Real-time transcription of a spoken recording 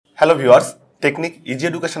Hello viewers, technique easy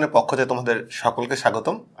এডুকেশনের পক্ষ থেকে তোমাদের সকলকে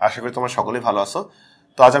স্বাগতম। আশা করি তোমরা সকলেই ভালো আছো।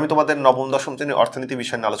 তো আজ আমি তোমাদের নবম দশম শ্রেণীর অর্থনীতি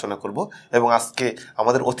বিষয় নিয়ে আলোচনা করব এবং আজকে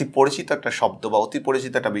আমাদের অতি পরিচিত একটা শব্দ বা অতি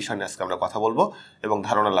পরিচিত একটা বিষয় নিয়ে আজকে আমরা কথা বলবো এবং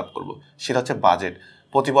ধারণা লাভ করব। সেটা হচ্ছে বাজেট।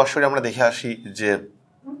 প্রতি বছরই আমরা দেখে আসি যে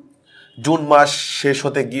জুন মাস শেষ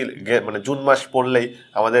হতে গিয়ে মানে জুন মাস পড়লেই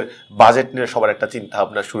আমাদের বাজেট নিয়ে সবার একটা চিন্তা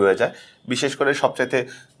ভাবনা শুরু হয়ে যায়। বিশেষ করে সবচাইতে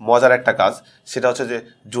মজার একটা কাজ সেটা হচ্ছে যে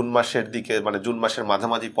জুন মাসের দিকে মানে জুন মাসের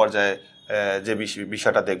মাঝামাঝি পর্যায়ে যে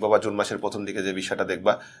বিষয়টা দেখবা বা জুন মাসের প্রথম দিকে যে বিষয়টা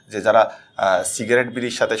দেখবা যে যারা সিগারেট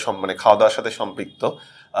বিড়ির সাথে মানে খাওয়া দাওয়ার সাথে সম্পৃক্ত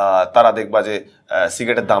তারা দেখবা যে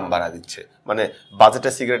সিগারেটের দাম বাড়া দিচ্ছে। মানে বাজেটে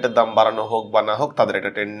সিগারেটের দাম বাড়ানো হোক বা না হোক তাদের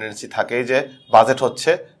একটা টেন্ডেন্সি থাকেই যে বাজেট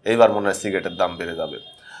হচ্ছে এইবার মনে হয় সিগারেটের দাম বেড়ে যাবে।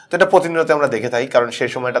 তো এটা প্রতিনিয়ত আমরা দেখে থাকি, কারণ সেই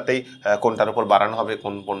সময়টাতেই কোনটার উপর বাড়ানো হবে,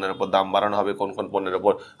 কোন পণ্যের উপর দাম বাড়ানো হবে, কোন কোন পণ্যের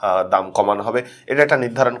উপর দাম কমানো হবে, এটা একটা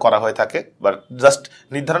নির্ধারণ করা হয়ে থাকে। বা জাস্ট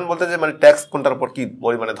নির্ধারণ বলতে যে মানে ট্যাক্স কোনটার উপর কি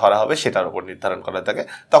পরিমাণে ধরা হবে সেটার উপর নির্ধারণ করা হয়ে থাকে।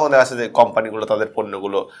 তখন দেখা যাচ্ছে যে কোম্পানিগুলো তাদের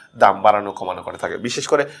পণ্যগুলো দাম বাড়ানো কমানো করে থাকে। বিশেষ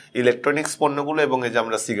করে ইলেকট্রনিক্স পণ্যগুলো এবং এই যে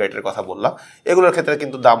আমরা সিগারেটের কথা বললাম এগুলোর ক্ষেত্রে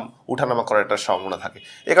কিন্তু দাম উঠানামা করার একটা সম্ভাবনা থাকে।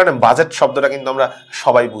 এ কারণে বাজেট শব্দটা কিন্তু আমরা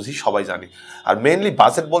সবাই বুঝি, সবাই জানি। আর মেইনলি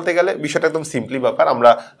বাজেট বলতে গেলে বিষয়টা একদম সিম্পলি ব্যাপার,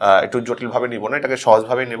 আমরা একটু জটিলভাবে নিব না, এটাকে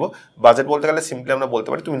সহজভাবে নেব। বাজেট বলতে গেলে সিম্পলি আমরা বলতে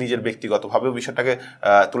পারি তুমি নিজের ব্যক্তিগতভাবেও বিষয়টাকে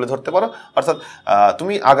তুলে ধরতে পারো। অর্থাৎ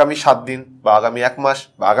তুমি আগামী 7 দিন বা আগামী 1 মাস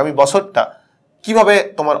বা আগামী বছরটা কিভাবে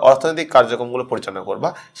তোমার অর্থনৈতিক কার্যক্রমগুলো পরিচালনা করবা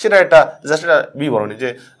সেটা একটা জাস্ট একটা বিবরণী। যে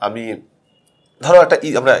আমি ধরো একটা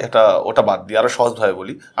আমরা একটা ওটা বাদ দিই, আরো সহজভাবে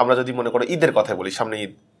বলি। আমরা যদি মনে করো ঈদের কথা বলি, সামনে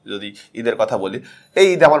ঈদ, যদি ঈদের কথা বলি, এই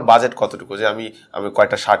ঈদে আমার বাজেট কতটুকু, যে আমি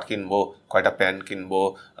কয়টা শার্ট কিনবো, কয়টা প্যান্ট কিনবো,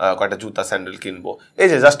 কয়টা জুতা স্যান্ডেল কিনবো, এই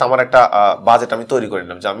যে জাস্ট আমার একটা বাজেট আমি তৈরি করে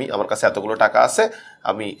নিলাম যে আমার কাছে এতগুলো টাকা আছে,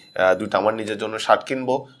 আমি দুইটা আমার নিজের জন্য শার্ট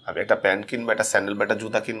কিনবো, আমি একটা প্যান্ট কিনবো, একটা স্যান্ডেল বা একটা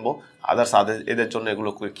জুতা কিনবো, আদার্স এদের জন্য এগুলো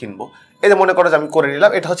কিনবো। এই যে মনে করো যে আমি করে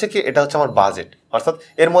নিলাম, এটা হচ্ছে কি, এটা হচ্ছে আমার বাজেট। অর্থাৎ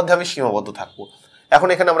এর মধ্যে আমি সীমাবদ্ধ থাকবো। এখন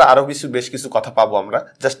এখানে আমরা আরো বেশ কিছু কথা পাবো, আমরা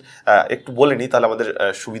জাস্ট একটু বলে নিই তাহলে আমাদের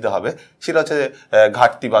সুবিধা হবে। সেটা হচ্ছে যে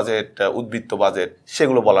ঘাটতি বাজেট, উদ্বৃত্ত বাজেট,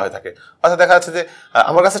 সেগুলো বলা হয়ে থাকে। অর্থাৎ দেখা যাচ্ছে যে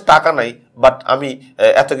আমার কাছে টাকা নাই, বাট আমি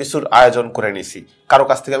এত কিছুর আয়োজন করে নিছি, কারো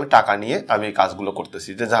কাছ থেকে আমি টাকা নিয়ে আমি এই কাজগুলো করতেছি,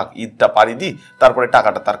 যে যাক ঈদটা পারি দিই, তারপরে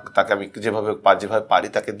টাকাটা তাকে আমি যেভাবে পারি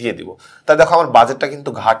তাকে দিয়ে দিব। তাই দেখো আমার বাজেটটা কিন্তু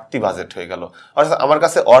ঘাটতি বাজেট হয়ে গেল। অর্থাৎ আমার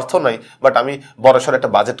কাছে অর্থ নাই, বাট আমি বড়সড় একটা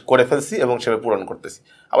বাজেট করে ফেলছি এবং সেভাবে পূরণ করতেছি।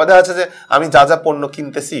 আবার দেখা যাচ্ছে যে আমি যা যা পণ্য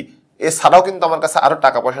কিনতেছি এছাড়াও কিন্তু আমার কাছে আরো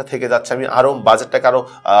টাকা পয়সা থেকে যাচ্ছে, আমি আরো বাজেটটাকে আরো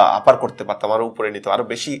আপার করতে পারতাম, আরো উপরে নিতে আরো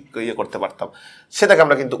বেশি ইয়ে করতে পারতাম, সেটাকে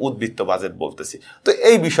আমরা কিন্তু উদ্বৃত্ত বাজেট বলতেছি। তো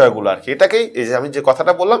এই বিষয়গুলো আর কি, এটাকেই এই যে আমি যে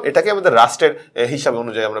কথাটা বললাম এটাকে আমাদের রাষ্ট্রের হিসাবে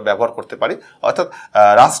অনুযায়ী আমরা ব্যবহার করতে পারি। অর্থাৎ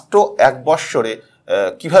রাষ্ট্র 1 বৎসরে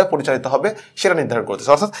কিভাবে পরিচালিত হবে সেটা নির্ধারণ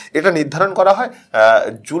করতেছে। অর্থাৎ এটা নির্ধারণ করা হয়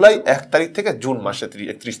জুলাই 1 তারিখ থেকে জুন মাসে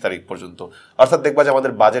 31 তারিখ পর্যন্ত। অর্থাৎ দেখবা যে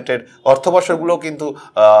আমাদের বাজেটের অর্থবর্ষগুলো কিন্তু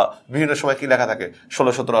বিভিন্ন সময় কি লেখা থাকে,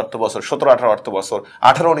 16-17 অর্থবছর, 17-18 অর্থবছর,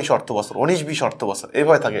 18-19 অর্থবছর, 19-20 অর্থবছর,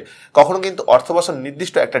 এইভাবে থাকে। কখনো কিন্তু অর্থবছর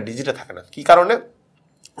নির্দিষ্ট একটা ডিজিটে থাকে না। কি কারণে?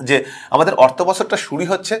 যে আমাদের অর্থ বছরটা শুরু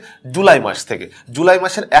হচ্ছে জুলাই মাস থেকে, জুলাই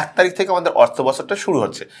মাসের 1 তারিখ থেকে আমাদের অর্থ বছরটা শুরু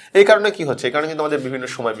হচ্ছে। এই কারণে কি হচ্ছে, এই কারণে কিন্তু আমাদের বিভিন্ন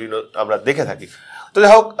সময় বিভিন্ন আমরা দেখে থাকি। তো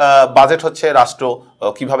যাই হোক, বাজেট হচ্ছে রাষ্ট্র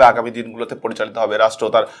কিভাবে আগামী দিনগুলোতে পরিচালিত হবে, রাষ্ট্র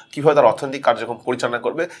তার কিভাবে তার অর্থনৈতিক কার্যক্রম পরিচালনা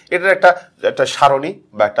করবে, এটার একটা সারণী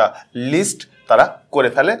বা একটা লিস্ট তারা করে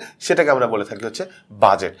ফেলে, সেটাকে আমরা বলে থাকি হচ্ছে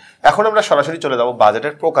বাজেট। এখন আমরা সরাসরি চলে যাব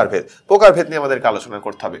বাজেটের প্রকারভেদ নিয়ে আমাদেরকে আলোচনা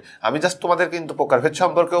করতে হবে। আমি জাস্ট তোমাদের কিন্তু প্রকারভেদ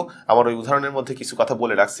সম্পর্কেও আমার ওই উদাহরণের মধ্যে কিছু কথা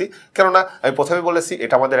বলে রাখছি, কেননা আমি প্রথমে বলেছি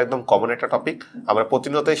এটা আমাদের একদম কমন একটা টপিক, আমরা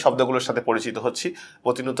প্রতিনিয়তই শব্দগুলোর সাথে পরিচিত হচ্ছি,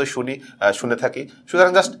 প্রতিনিয়তই শুনে থাকি।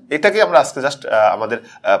 সুতরাং জাস্ট এটাকে আমরা আজকে জাস্ট আমাদের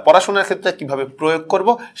পড়াশোনার ক্ষেত্রে কিভাবে প্রয়োগ করব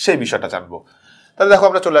সেই বিষয়টা জানবো। তাহলে দেখো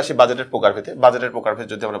আমরা চলে আসি বাজেটের প্রকারভেদে। বাজেটের প্রকারভেদ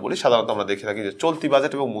যদি আমরা বলি, সাধারণত আমরা দেখে থাকি যে চলতি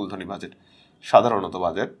বাজেট এবং মূলধনী বাজেট।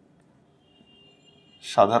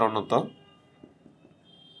 সাধারণত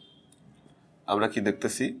আমরা কি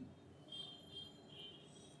দেখতেছি,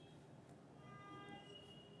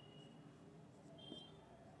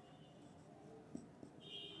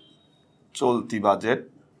 চলতি বাজেট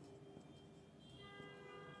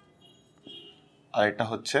আর এটা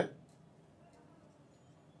হচ্ছে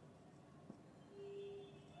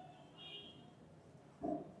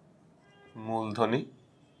মূলধনী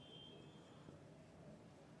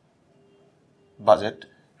বাজেট।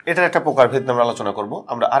 এটার একটা প্রকারভেদ আমরা আলোচনা করব।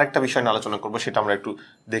 আমরা আরেকটা বিষয় নিয়ে আলোচনা করব, সেটা আমরা একটু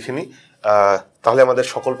দেখে নিই। তাহলে আমাদের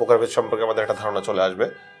সকল প্রকারভেদ সম্পর্কে আমাদের একটা ধারণা চলে আসবে।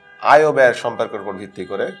 আয় ও ব্যয়ের সম্পর্কের উপর ভিত্তি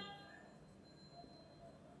করে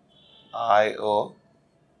আয় ও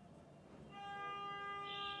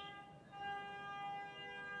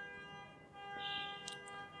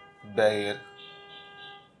ব্যয়ের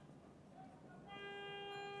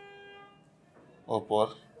ওপর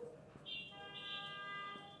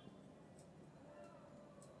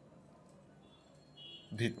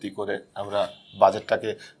ভিত্তি করে আমরা বাজেটটাকে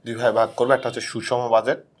দুই ভাগে ভাগ করবো। একটা হচ্ছে সুষম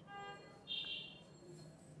বাজেট,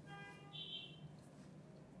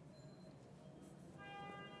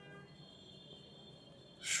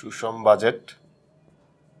 সুষম বাজেট,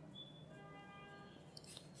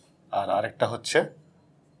 আর আরেকটা হচ্ছে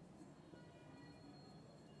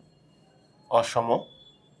অসম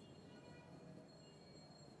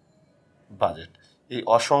বাজেট। এই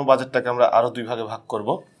অসম বাজেটটাকে আমরা আরো দুই ভাগে ভাগ করব।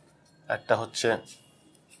 একটা হচ্ছে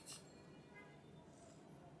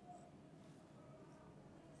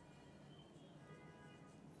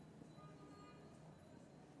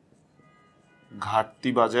ঘাটতি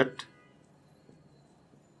বাজেট,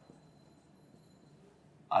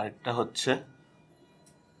 আরেকটা হচ্ছে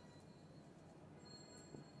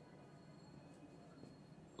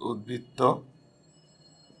উদ্বৃত্ত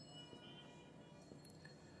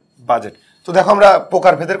বাজেট। তো দেখো আমরা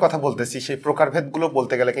প্রকারভেদের কথা বলতেছি, সেই প্রকারভেদগুলো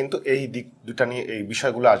বলতে গেলে কিন্তু এই দিক দুটা নিয়ে এই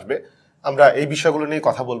বিষয়গুলো আসবে, আমরা এই বিষয়গুলো নিয়ে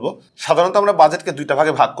কথা বলবো। সাধারণত আমরা বাজেটকে দুইটা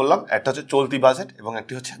ভাগে ভাগ করলাম, একটা হচ্ছে চলতি বাজেট এবং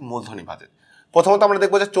একটি হচ্ছে মূলধনী বাজেট। প্রথমত আমরা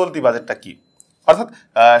দেখবো যে চলতি বাজেটটা কি, অর্থাৎ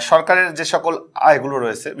সরকারের যে সকল আয়গুলো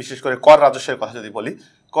রয়েছে, বিশেষ করে কর রাজস্বের কথা যদি বলি,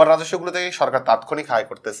 কর রাজস্বগুলো থেকে সরকার তাৎক্ষণিক আয়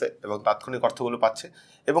করতেছে এবং তাৎক্ষণিক অর্থগুলো পাচ্ছে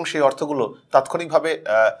এবং সেই অর্থগুলো তাৎক্ষণিকভাবে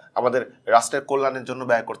আমাদের রাষ্ট্রের কল্যাণের জন্য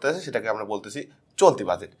ব্যয় করতেছে, সেটাকে আমরা বলতেছি চলতি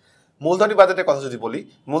বাজেট। মূলধনী বাজেটের কথা যদি বলি,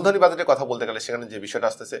 মূলধনী বাজেটের কথা বলতে গেলে সেখানে যে বিষয়টা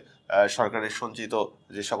আসতেছে সরকারের সঞ্চিত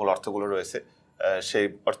যে সকল অর্থগুলো রয়েছে সেই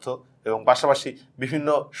অর্থ এবং পাশাপাশি বিভিন্ন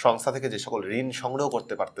সংস্থা থেকে যে সকল ঋণ সংগ্রহ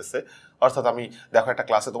করতে পারতেছে, অর্থাৎ আমি দেখো একটা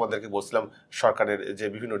ক্লাসে তোমাদেরকে বলছিলাম সরকারের যে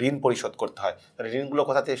বিভিন্ন ঋণ পরিশোধ করতে হয়, ঋণগুলো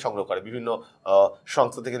কোথা থেকে সংগ্রহ করে, বিভিন্ন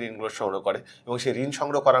সংস্থা থেকে ঋণগুলো সংগ্রহ করে এবং সেই ঋণ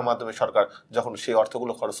সংগ্রহ করার মাধ্যমে সরকার যখন সেই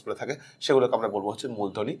অর্থগুলো খরচ করে থাকে সেগুলোকে আমরা বলবো হচ্ছে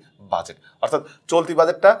মূলধনী বাজেট। অর্থাৎ চলতি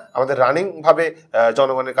বাজেটটা আমাদের রানিং ভাবে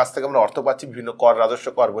জনগণের কাছ থেকে আমরা অর্থ পাচ্ছি বিভিন্ন কর রাজস্ব,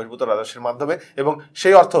 কর বহির্ভূত রাজস্বের মাধ্যমে এবং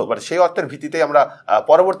সেই অর্থ মানে সেই অর্থের ভিত্তিতে আমরা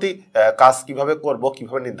পরবর্তী কাজ কিভাবে করব,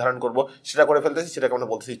 কিভাবে নির্ধারণ করব সেটা করে ফেলতেছি, সেটাকে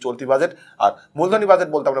আমরা বলতেছি চলতি বাজেট। আর মূলধনী বাজেট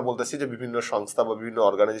বলতে আমরা বলতেছি যে বিভিন্ন সংস্থা বা বিভিন্ন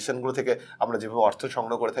অর্গানাইজেশনগুলো থেকে আমরা যেভাবে অর্থ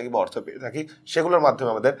সংগ্রহ করে থাকি বা অর্থ পেয়ে থাকি সেগুলোর মাধ্যমে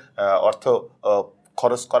আমাদের অর্থ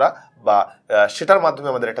খরচ করা বা সেটার মাধ্যমে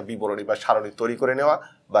আমাদের একটা বিবরণী বা সারণী তৈরি করে নেওয়া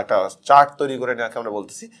বা একটা চার্ট তৈরি করে নেওয়াকে আমরা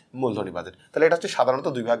বলতেছি মূলধনী বাজেট। তাহলে এটা হচ্ছে সাধারণত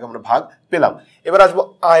দুই ভাগে আমরা ভাগ পেলাম। এবার আসবো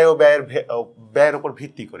আয় ও ব্যয়ের উপর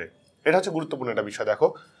ভিত্তি করে। এটা হচ্ছে গুরুত্বপূর্ণ একটা বিষয়। দেখো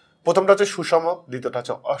প্রথমটা হচ্ছে সুষম, দ্বিতীয়টা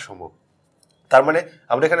হচ্ছে অসম। তার মানে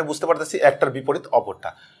আমরা এখানে বুঝতে পারতেছি একটার বিপরীত অপরটা।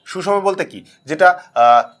 সুষম বলতে কি, যেটা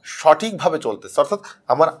সঠিকভাবে চলতেছে, অর্থাৎ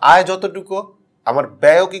আমার আয় যতটুকু আমার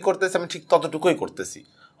ব্যয়ও কি করতেছে আমি ঠিক ততটুকুই করতেছি।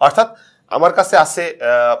 অর্থাৎ আমার কাছে আছে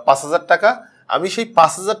 5,000 টাকা, আমি সেই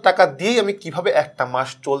 5,000 টাকা দিয়েই আমি কিভাবে একটা মাস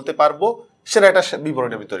চলতে পারবো সেটা একটা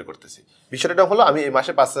বিবরণী আমি তৈরি করতেছি। বিষয়টা হলো আমি এই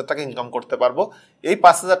মাসে 5,000 টাকা ইনকাম করতে পারবো, এই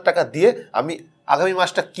 5,000 টাকা দিয়ে আমি আগামী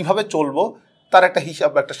মাসটা কিভাবে চলবো তার একটা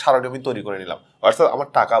হিসাব, একটা সারণী আমি তৈরি করে নিলাম। অর্থাৎ আমার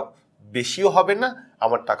টাকা বেশিও হবে না,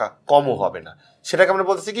 আমার টাকা কমও হবে না, সেটাকে আমরা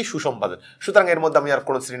বলতেছি কি সুষম বাজেট। সুতরাং এর মধ্যে আমি আর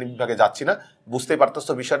কোনো শ্রেণী বিভাগে যাচ্ছি না, বুঝতেই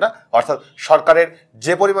পারতেছো বিষয়টা। অর্থাৎ সরকারের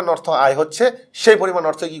যে পরিমাণ অর্থ আয় হচ্ছে সেই পরিমাণ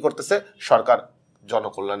অর্থ কি করতেছে সরকার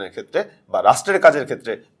জনকল্যাণের ক্ষেত্রে বা রাষ্ট্রের কাজের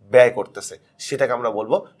ক্ষেত্রে ব্যয় করতেছে, সেটাকে আমরা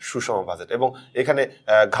বলবো সুষম বাজেট এবং এখানে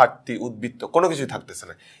ঘাটতি উদ্বৃত্ত কোনো কিছুই থাকতেছে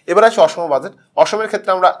না। এবার আসি অসম বাজেট। অসমের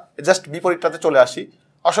ক্ষেত্রে আমরা জাস্ট বিপরীতটাতে চলে আসি।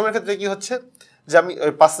 অসমের ক্ষেত্রে কি হচ্ছে যে আমি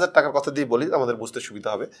ওই 5,000 টাকার কথা দিয়ে বলি, আমাদের বুঝতে সুবিধা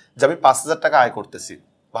হবে যে আমি 5,000 টাকা আয় করতেছি,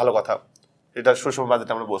 ভালো কথা, এটা সুষম বাজেট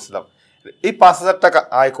আমরা বলছিলাম। এই 5,000 টাকা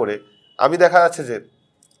আয় করে আমি দেখা যাচ্ছে যে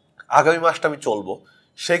আগামী মাসটা আমি চলবো,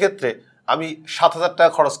 সেক্ষেত্রে আমি 7,000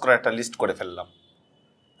 টাকা খরচ করার একটা লিস্ট করে ফেললাম।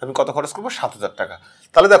 আমি কত খরচ করবো? 7,000 টাকা।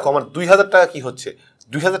 তাহলে দেখো আমার 2,000 টাকা কি হচ্ছে,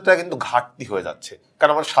 2,000 টাকা কিন্তু ঘাটতি হয়ে যাচ্ছে,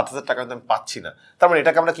 কারণ আমার 7,000 টাকা কিন্তু আমি পাচ্ছি না। তার মানে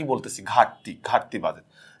এটাকে আমরা কি বলতেছি? ঘাটতি বাজেট।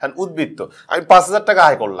 হ্যাঁ, উদ্বৃত্ত, আমি 5,000 টাকা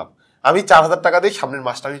আয় করলাম, আমি 4,000 টাকা দিয়ে সামনের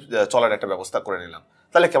মাসটা আমি চলার একটা ব্যবস্থা করে নিলাম,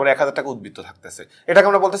 তাহলে কি আমার 1,000 টাকা উদ্বৃত্ত থাকতেছে, এটাকে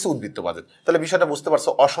আমরা বলতেছি উদ্বৃত্ত বাজেট। তাহলে বিষয়টা বুঝতে পারছো,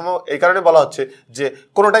 অসম এই কারণে বলা হচ্ছে যে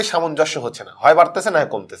কোনোটাই সামঞ্জস্য হচ্ছে না, হয় বাড়তেছে না হয়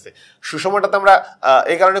কমতেছে। সুষমটাতে আমরা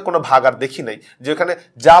এই কারণে কোনো ভাগ আর দেখি নাই, যে ওখানে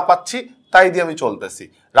যা পাচ্ছি তাই দিয়ে আমি চলতেছি।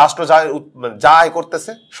 রাষ্ট্র যা আয়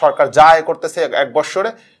করতেছে, সরকার যা আয় করতেছে এক বৎসরে,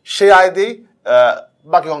 সে আয় দিয়েই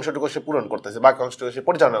বাকি অংশটুকু সে পূরণ করতেছে, বাকি অংশটুকু সে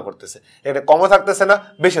পরিচালনা করতেছে, এখানে কমও থাকতেছে না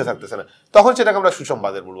বেশিও থাকতেছে না, তখন সেটাকে আমরা সুষম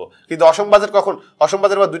বাজেট বলবো। কিন্তু অসম বাজেট কখন? অসম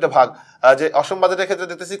বাজেট বা দুইটা ভাগ, যে অসম বাজেটের ক্ষেত্রে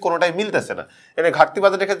দেখতেছি কোনোটাই মিলতেছে না। এখানে ঘাটতি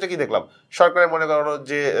বাজেটের ক্ষেত্রে কি দেখলাম, সরকারের মনে করো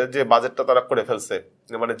যে বাজেটটা তারা করে ফেলছে,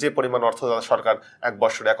 মানে যে পরিমাণ অর্থ সরকার এক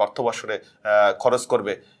বৎসরে, এক অর্থ বৎসরে খরচ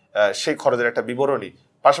করবে, সেই খরচের একটা বিবরণী,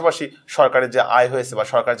 পাশাপাশি সরকারের যে আয় হয়েছে বা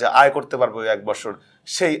সরকার যে আয় করতে পারবে এক বছর,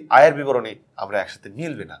 সেই আয়ের বিবরণী আমরা একসাথে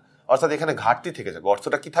মিলবে না। অর্থাৎ এখানে ঘাটতি থেকে যাবে,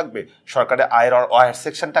 অর্থটা কি থাকবে, সরকারের আয়ের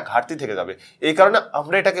সেকশনটা ঘাটতি থেকে যাবে। এই কারণে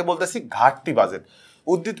আমরা এটাকে বলতেছি ঘাটতি বাজেট।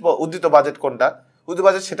 উদ্বৃত্ত বাজেট কোনটা? উদ্বৃত্ত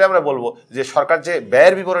বাজেট সেটা আমরা বলবো যে সরকার যে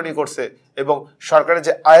ব্যয়ের বিবরণী করছে এবং সরকারের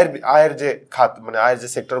যে আয়ের যে খাত মানে আয়ের যে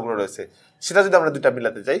সেক্টরগুলো রয়েছে সেটা যদি আমরা দুইটা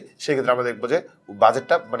মিলাতে চাই সেক্ষেত্রে আমরা দেখবো যে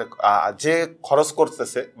বাজেটটা মানে যে খরচ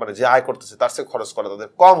করতেছে মানে যে আয় করতেছে তার চেয়ে খরচ করা তাদের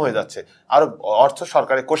কম হয়ে যাচ্ছে, আরো অর্থ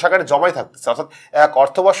সরকারের কোষাগারে জমাই থাকতেছে। অর্থাৎ এক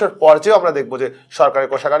অর্থবর্ষের পর যেও আমরা দেখবো যে সরকারের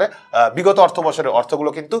কোষাগারে বিগত অর্থবর্ষের অর্থগুলো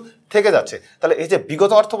কিন্তু থেকে যাচ্ছে। তাহলে এই যে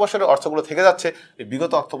বিগত অর্থবর্ষের অর্থগুলো থেকে যাচ্ছে, এই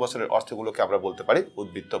বিগত অর্থবর্ষের অর্থগুলোকে আমরা বলতে পারি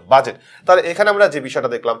উদ্বৃত্ত বাজেট। তাহলে এখানে আমরা যে বিষয়টা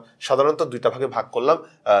দেখলাম সাধারণত দুইটা ভাগে ভাগ করলাম,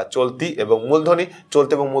 চলতি এবং মূলধনী।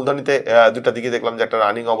 চলতি এবং মূলধনীতে দুটা দিকে দেখলাম যে একটা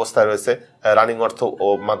রানিং অবস্থায় রয়েছে, রানিং অর্থ ও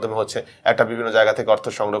মাধ্যমে হচ্ছে, একটা বিভিন্ন জায়গা থেকে অর্থ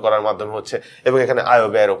সংগ্রহ করার মাধ্যমে হচ্ছে, এবং এখানে আয় ও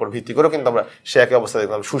ব্যয়ের উপর ভিত্তি করেও কিন্তু আমরা সে একই অবস্থা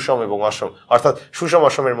দেখলাম সুষম এবং অসম। অর্থাৎ সুষম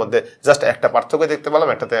অসমের মধ্যে জাস্ট একটা পার্থক্য দেখতে পেলাম,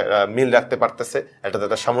 একটাতে মিল রাখতে পারতেছে, একটাতে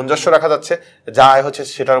একটা সামঞ্জস্য রাখা যাচ্ছে, যা আয় হচ্ছে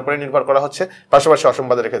সেটার উপরে নির্ভর করা হচ্ছে। পাশাপাশি অসম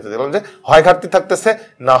বাজারের ক্ষেত্রে দেখলাম যে হয় ঘাটতি থাকতেছে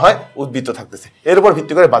না হয় উদ্বৃত্ত থাকতেছে, এর উপর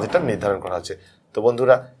ভিত্তি করে বাজেটটা নির্ধারণ করা হচ্ছে। তো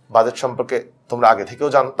বন্ধুরা, বাজেট সম্পর্কে তোমরা আগে থেকেও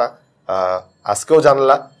জানতা, আজকেও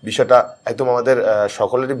জানলা। বিষয়টা একদম আমাদের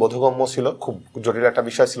সকলেরই বোধগম্য ছিল, খুব জটিল একটা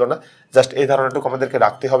বিষয় ছিল না। জাস্ট এই ধারণাটুকু আমাদেরকে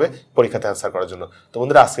রাখতে হবে পরীক্ষাতে অ্যান্সার করার জন্য। তো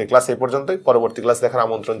বন্ধুরা, আজকে ক্লাস এই পর্যন্তই। পরবর্তী ক্লাস দেখার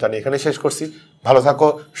আমন্ত্রণ জানিয়ে এখানে শেষ করছি। ভালো থাকো,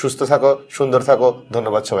 সুস্থ থাকো, সুন্দর থাকো।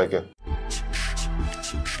 ধন্যবাদ সবাইকে।